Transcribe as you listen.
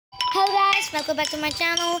Hello guys, welcome back to my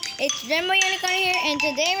channel. It's Rainbow Unicorn here, and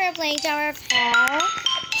today we're playing Tower of Hell.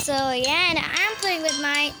 So yeah, and I'm playing with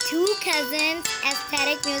my two cousins,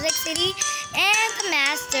 Aesthetic Music City and the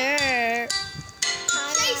Master.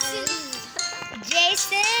 Jason!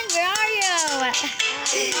 Jason, where are you?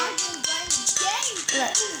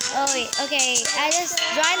 Look, oh wait, okay. I just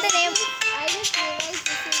joined the name. I just realized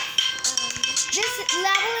This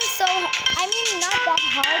level is so, I mean, not that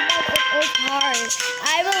hard, but it is hard.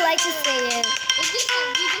 I would like to say it. we just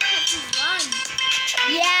have to run.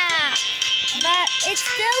 Yeah, but it's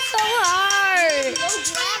still so hard. Low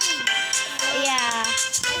gravity. Yeah.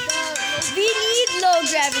 We need low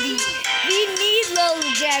gravity. We need low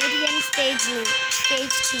gravity and stage 2,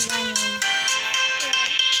 I mean.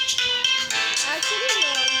 Actually,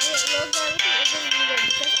 no. Low gravity isn't needed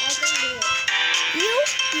because I can do it. You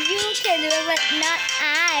can do it, but not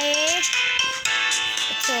I.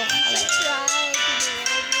 So, Let's try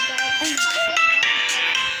to do it.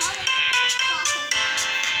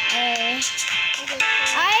 I Okay,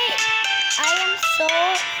 am so,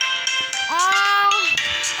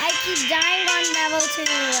 I keep dying on level 2.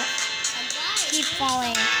 Keep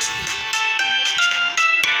falling.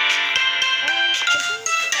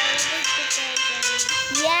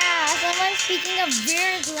 Yeah, someone's speaking a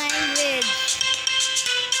weird language.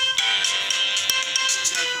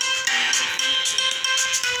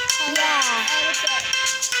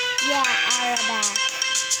 Yeah, Arabic.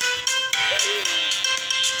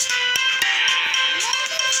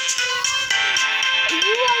 You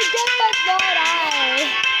are good, but not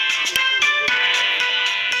I.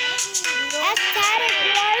 Aesthetic,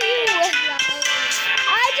 who are you?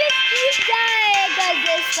 I just keep dying on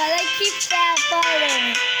this one. I keep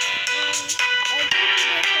falling.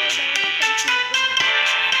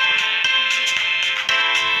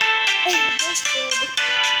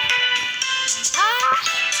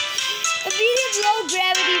 We need low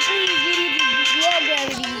gravity, please. We need low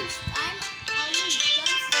gravity.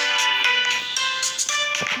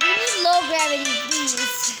 We need low gravity,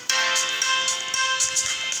 please.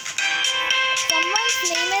 Someone's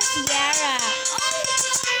name is Yara.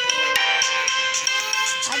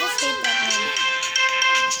 I just hate that name.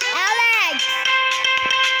 Alex!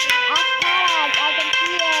 Alex, I can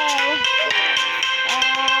see you.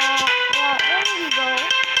 Where did he go?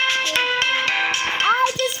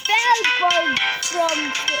 I just fell from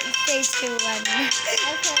stage 2 one.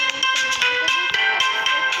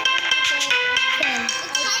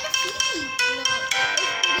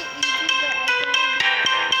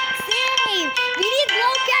 Same! We need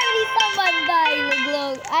low gravity, someone by the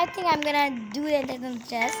glow. I think I'm gonna do it in the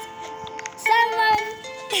chest. Someone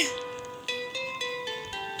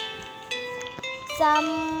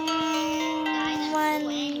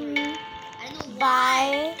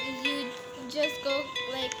buy You just go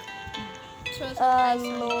like throw some ice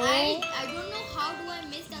on low. it. I don't know how do I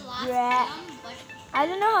miss the last jump, but I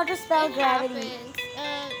don't know how to spell it gravity. happens.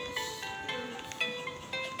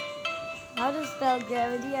 How to spell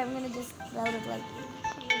gravity? I'm gonna just spell it like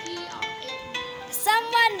G-R-A.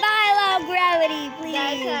 someone buy low gravity, please.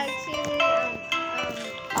 That's actually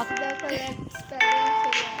the correct spelling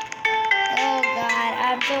for that. Oh God,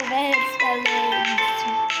 I'm so bad at spelling.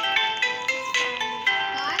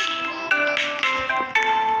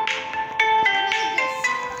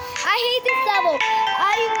 I hate this level.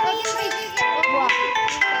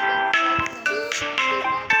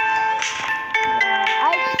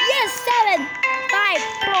 Yes, 7, 5,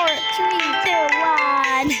 4, 3, 2,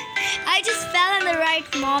 1. I just fell in the right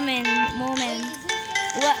moment.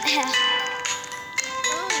 What?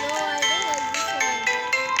 Oh no, I don't like this one.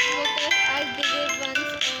 Because I did it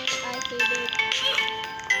once and I failed it.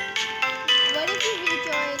 What if you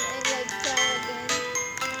rejoin and like try again?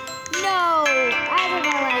 No, I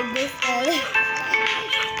don't like this one.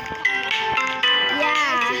 Yeah.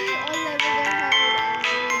 Actually, all level don't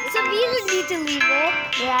have it. So we just need to leave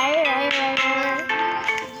it. Right. I'm not sad.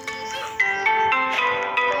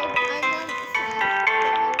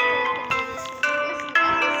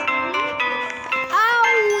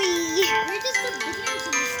 Owie. We're just beginners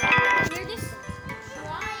in this game. We're just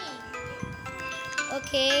trying.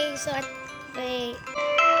 Okay, so wait.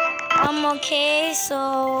 Okay,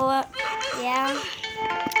 so yeah.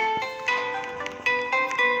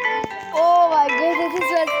 Oh my goodness,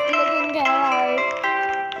 this was looking kind of hard.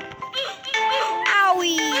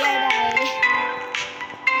 Owie, I died.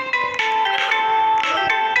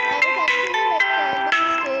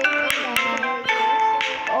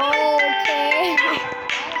 Okay.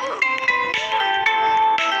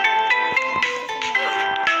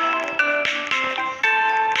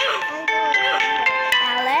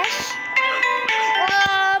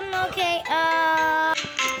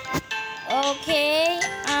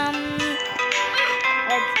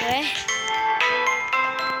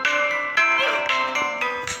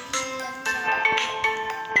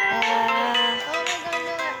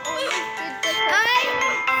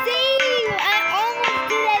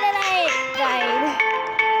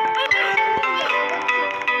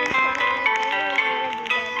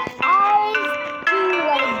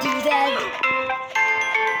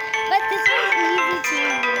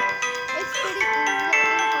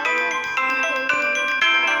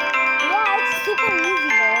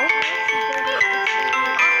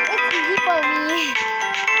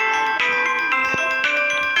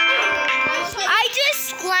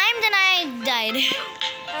 frustrated.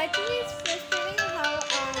 Actually, it's frustrating how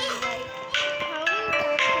like how many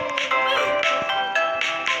times can I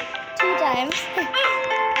 2 times. I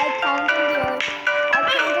counted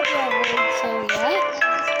your words, so yeah.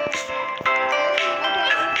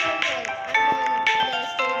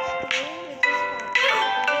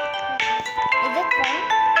 Is it fun?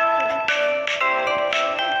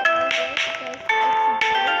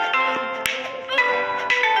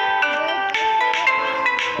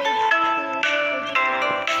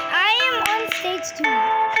 I am on stage 2.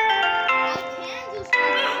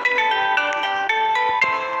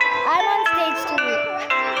 I'm on stage 2.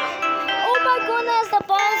 Oh my goodness, the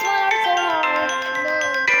balls one are so hard.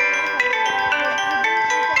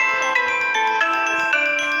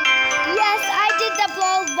 Yes, I did the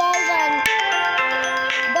ball one.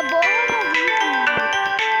 The ball one was easy.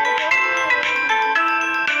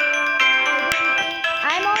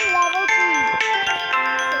 I'm on level 3.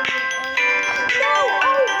 No!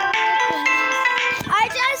 Oh my goodness. I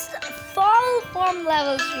just fall from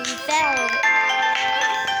level 3. Fell.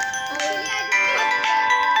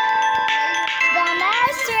 The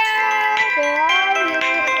master! Where are you?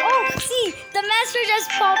 Oh, see! The master just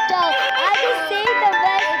popped out. I just saved the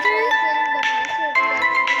master.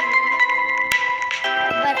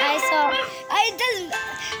 But I saw. I just.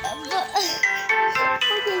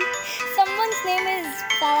 Okay. Someone's name is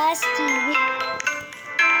Falasti.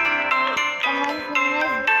 Someone's name is.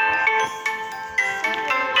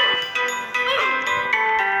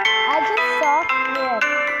 I just saw Crib.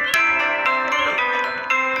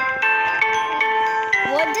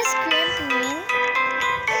 What does Crib mean?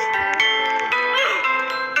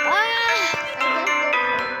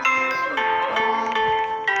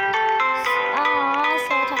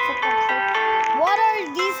 So toxic. What are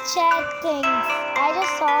these chat things? I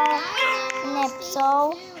just saw Nipso.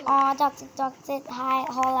 Toxic. Hi,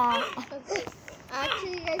 hola.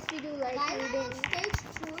 Actually, guys, we do like reading.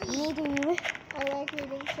 Me too. I like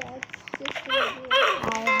reading chats. Just to let you know. I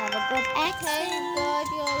have a good Thank accent. God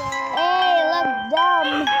you're Hey, look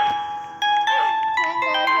dumb. Thank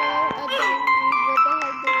God you're a dumb breed. What the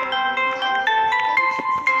heck does that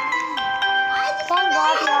mean? Thank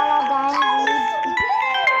God you're a dying breed.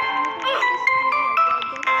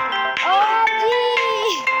 OMG!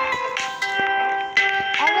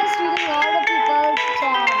 I was reading all the people's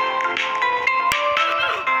chat.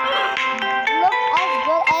 Look as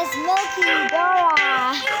good as Milky, Dora,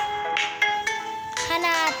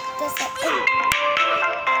 Hannah.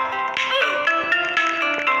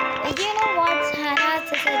 Do you know what Hannah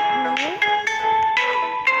does it mean?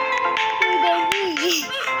 Baby.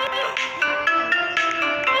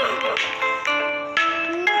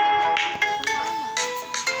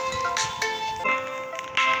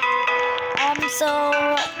 So,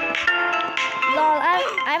 lol,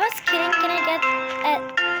 I was kidding. Can I get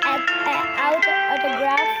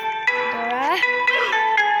autograph, Dora?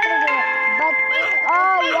 But,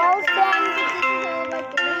 oh, lol,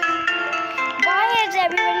 why is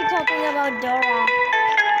everybody talking about Dora?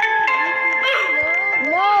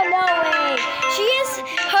 No way. She is,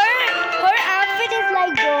 her outfit is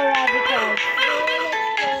like Dora because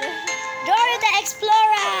Dora the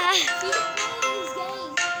Explorer.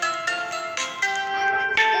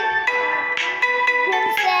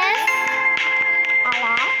 Princess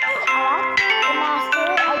Alak, the master.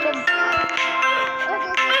 I can,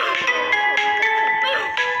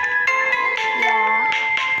 yeah.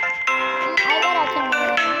 I bet I can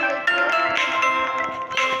win.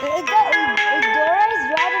 Dora is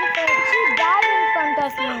right in front. She died in front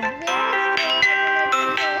of me.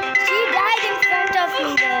 She died in front of me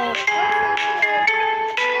though.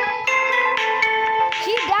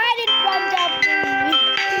 She died in front of me.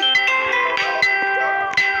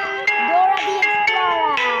 Dora the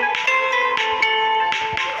Explorer.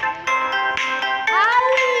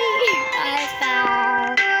 Owie! I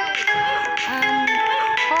fell.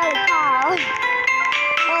 Holy cow.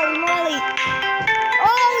 Holy moly.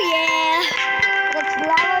 Oh yeah. The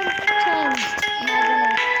flowers changed. My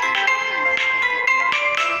goodness.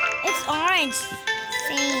 It's orange.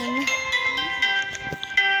 Same.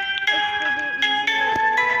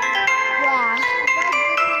 Yeah.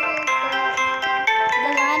 The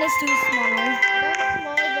line is too small.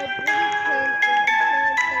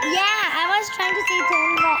 Yeah, I was trying to say thin,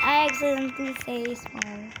 but I accidentally say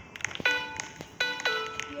small.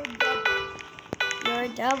 You're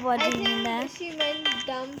dumb. What do you mean that? She meant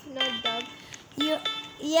dump, not dub.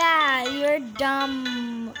 Yeah, you're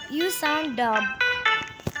dumb. You sound dumb.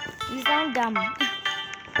 You sound dumb.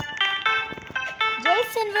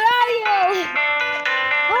 Jason, where are you?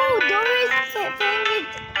 Oh, Dora is playing with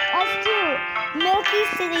us too. Milky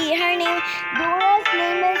City. Her name, the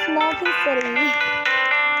the city.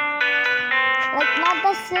 Like not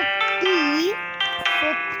the city.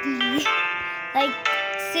 City. Like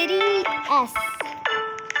city S.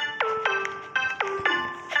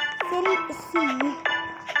 City C.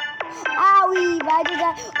 Owie, why did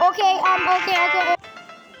I? Okay,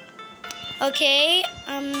 okay.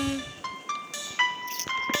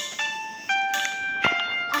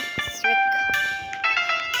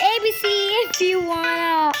 ABC if you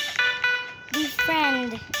wanna be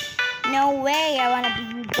friend. No way I wanna be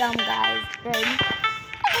you dumb guys. Right?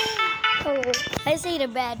 Oh, I say the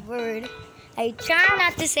bad word. I try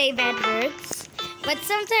not to say bad words, but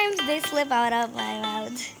sometimes they slip out of my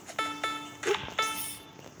mouth.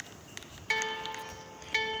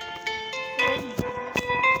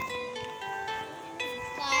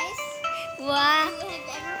 Guys, What?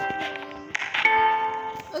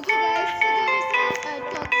 okay guys, so there's a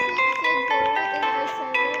toxic Dora in our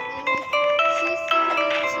server, and like she's so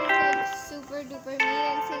mean, she's like super duper mean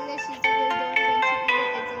and saying that she's a real Dora when she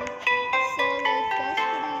even isn't. So like that's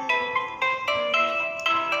pretty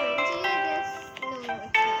cringy, I guess. No,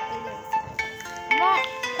 it's not. It is. What?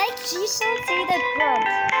 Like she should say the truth.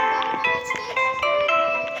 Why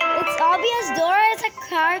It's obvious Dora is a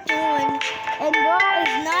cartoon and Dora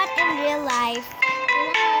is not in real life.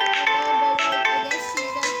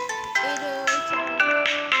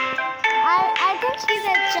 I think she's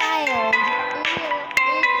a child.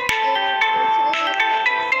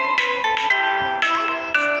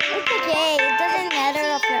 It's okay. It doesn't matter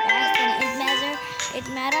of your accent. It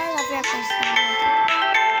matters of your personality.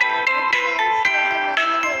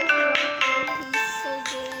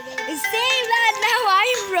 Say that now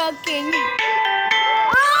I'm rocking.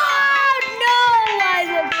 Oh no! Why is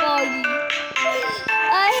it foggy?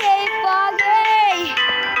 I hate foggy.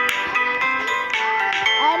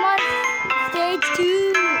 I'm on stage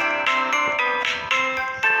 2.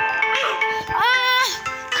 Ah!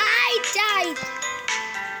 I died.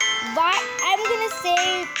 But I'm gonna say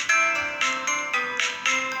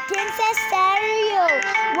Princess Ariel.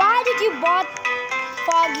 Why did you bought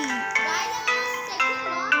Foggy?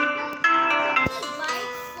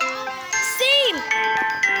 Same.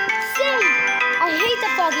 I hate the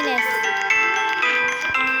fogginess.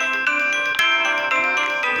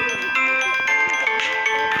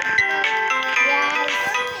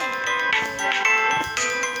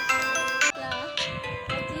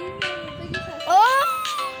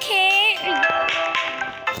 Okay.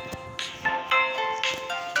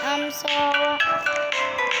 So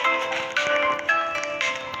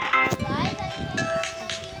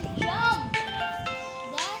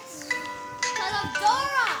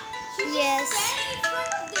yes.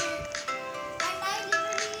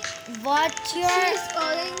 What your She's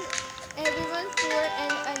calling everyone poor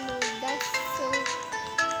and a noob. That's so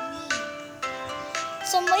mean.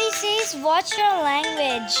 somebody says watch your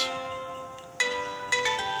language.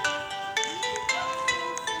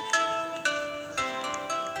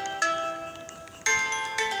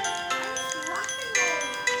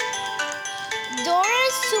 Dora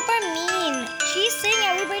is super mean. She's saying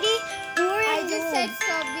everybody poor I and just noob. said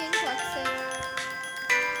stop being toxic.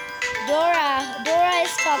 Dora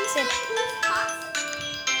is toxic.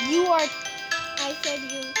 You are I said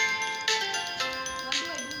you.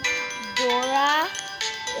 Dora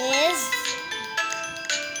is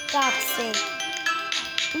toxic.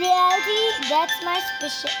 Reality, that's my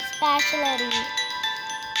specialty.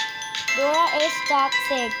 Dora is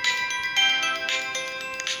toxic.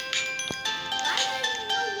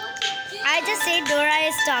 I just say Dora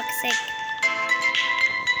is toxic.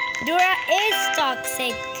 Dora is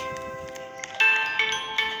toxic.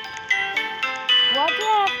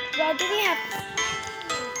 What do we have?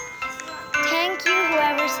 Thank you,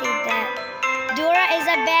 whoever said that. Dora is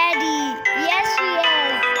a baddie. Yes, she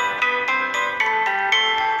is.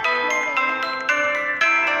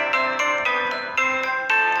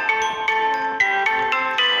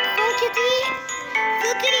 Full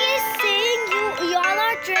Kitty is saying y'all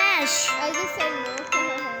are trash. I just said no.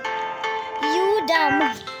 You dumb.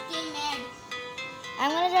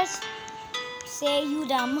 I'm gonna just say you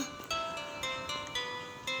dumb.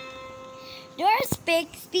 Dora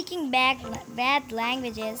speaking bad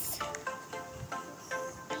languages.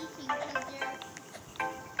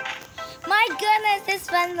 My goodness, this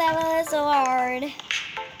fun level is so hard.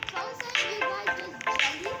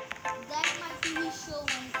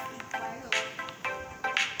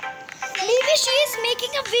 Maybe she is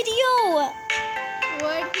making a video.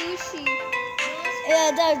 What? Who's she?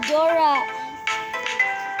 The Dora.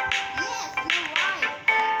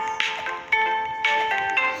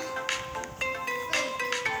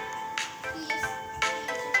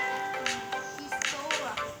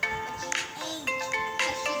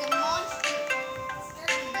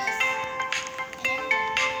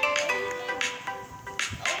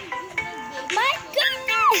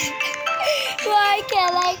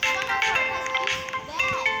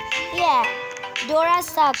 Yeah, Dora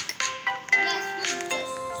suck. Yes, you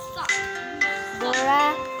just suck. Dora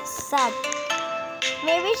suck.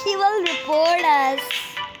 Maybe she will report us.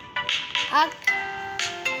 Uck.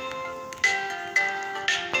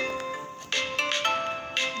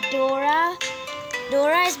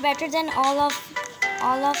 Dora is better than all of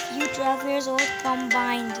you 12 years old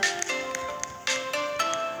combined.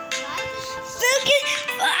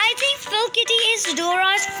 I think Phil Kitty is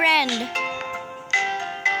Dora's friend.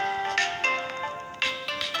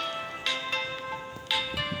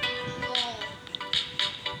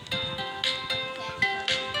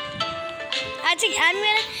 I think I'm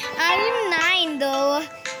 9 though.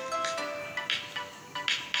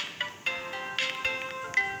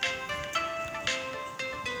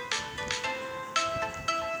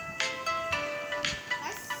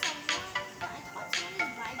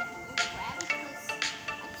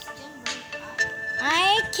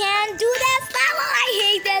 I can't do this level. I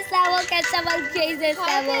hate this level. Can someone change this How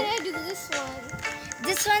level? can I do this one?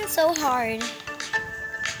 This one's so hard.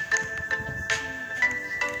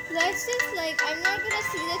 Let's just I'm not gonna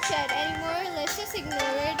see the chat anymore. Let's just ignore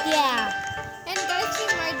it. Yeah. And guys, we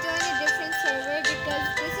might join a different server because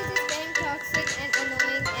this is just getting toxic and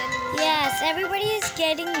annoying and Yes, everybody is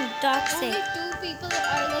getting toxic. only 2 people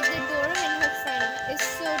are like the Dora and her friend. It's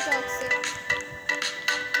so toxic.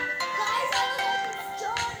 Guys, I would like to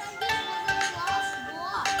join and this was our last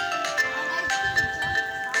block. And I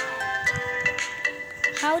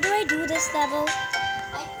think How do I do this level?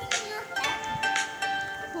 I think you're happy.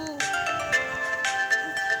 Who?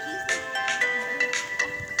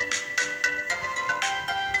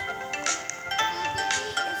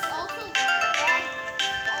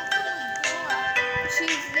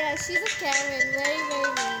 She's a Karen, very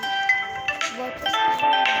mean. What?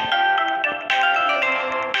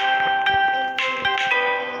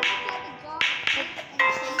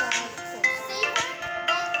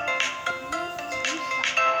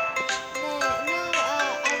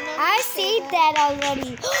 I saved that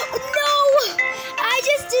already. No! I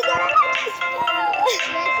just did that.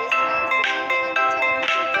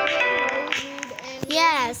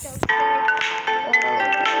 Yes.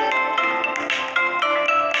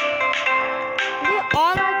 We're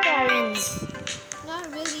all our parents. Not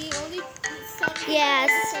really, only some people Yes.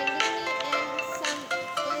 are defending me and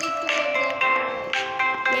only 2 of them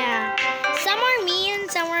are. Yeah. Some are mean,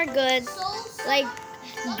 some are good. Like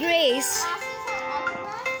Grace.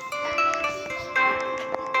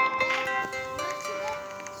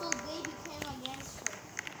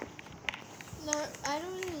 No, I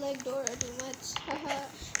don't really like Dora too much.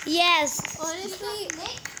 Yes. Honestly,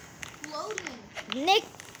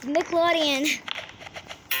 Nickelodeon.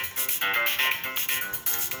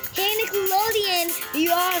 Hey Nickelodeon,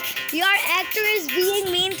 your actor is being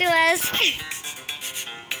mean to us.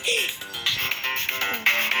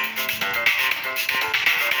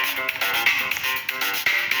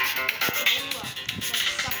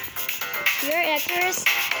 Your actors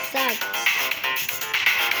suck.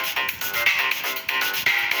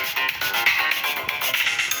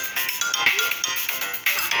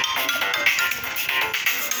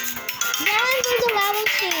 Now I'm doing the level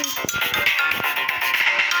change.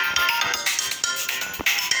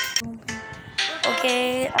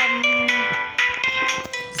 Okay,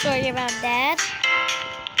 sorry about that.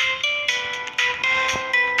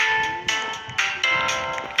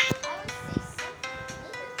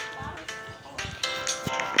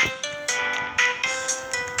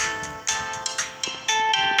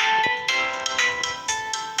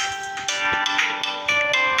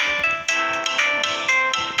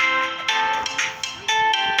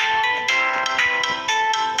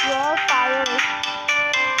 Your fire.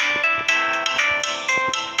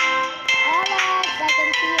 Alex, I can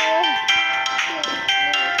see you.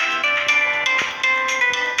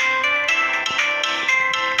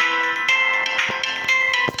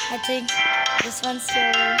 I think this one's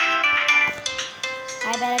scary.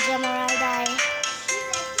 I better jump or I'll die.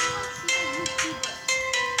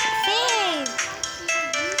 Save!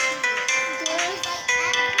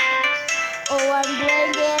 Oh, I'm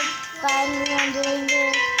doing it. Finally, I'm doing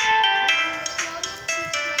it.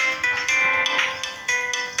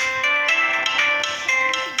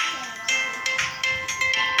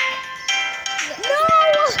 No!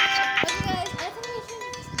 But guys, I think we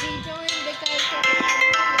should rejoin because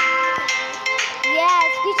Yes,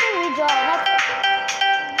 we should rejoin.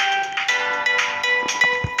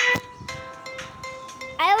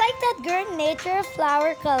 I like that girl nature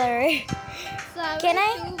flower color. flower Can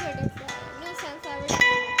I- two butterfly. No, sunflower.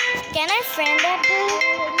 Can I friend that girl?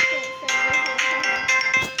 Two.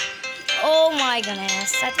 Oh my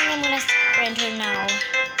goodness. I think I'm gonna friend her now.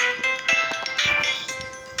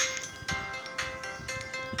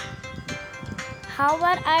 How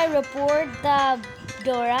about I report the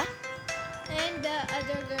Dora? And the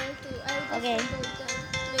other girl too. I'll just Okay. report them.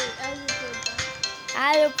 Wait, I'll report them.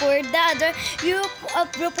 I'll report the other. You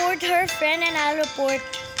report her friend, and I'll report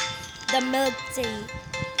the milk tea.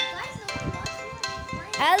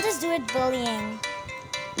 I'll just do it bullying.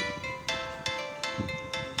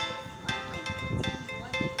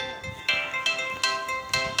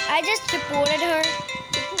 I just reported her.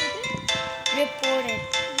 Reported.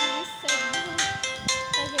 You said that.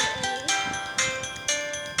 Okay, anyway.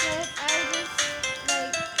 But I'll just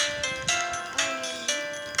like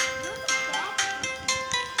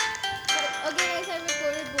okay guys, I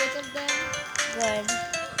recorded both of them. Good.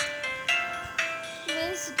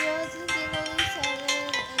 Miss Girls thinking only 7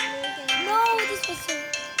 and Rick and No, this was so.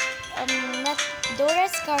 That's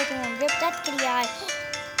Dora's cartoon. Rip that kitty eye.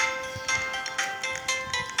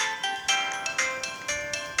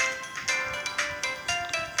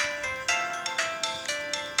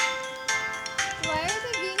 why are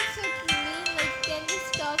they being so mean? Like, can we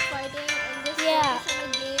stop fighting and just Yeah. focus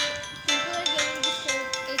on the game? People are getting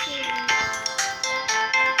disturbed, aka me.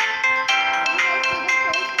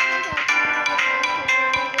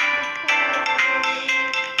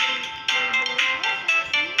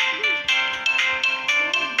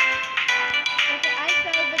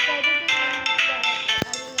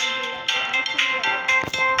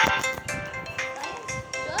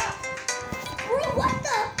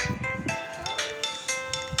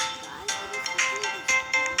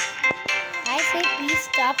 I say please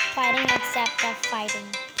stop fighting except of fighting.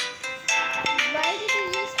 Why did you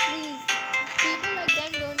use please? People like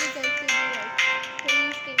them don't deserve to be like,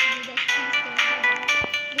 please can you do that? Please can you do that?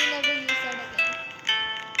 They never use that again.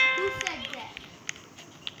 Who said that?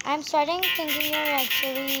 I'm starting thinking you're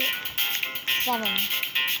actually 7.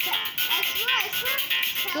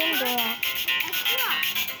 Kim Dora.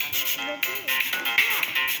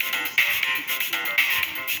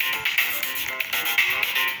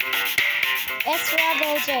 Esra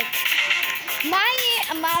Bojack.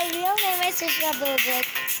 My real name is Esra Bojack.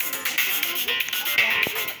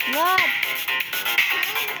 What?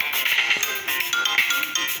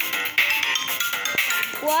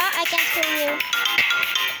 What? I can't hear you.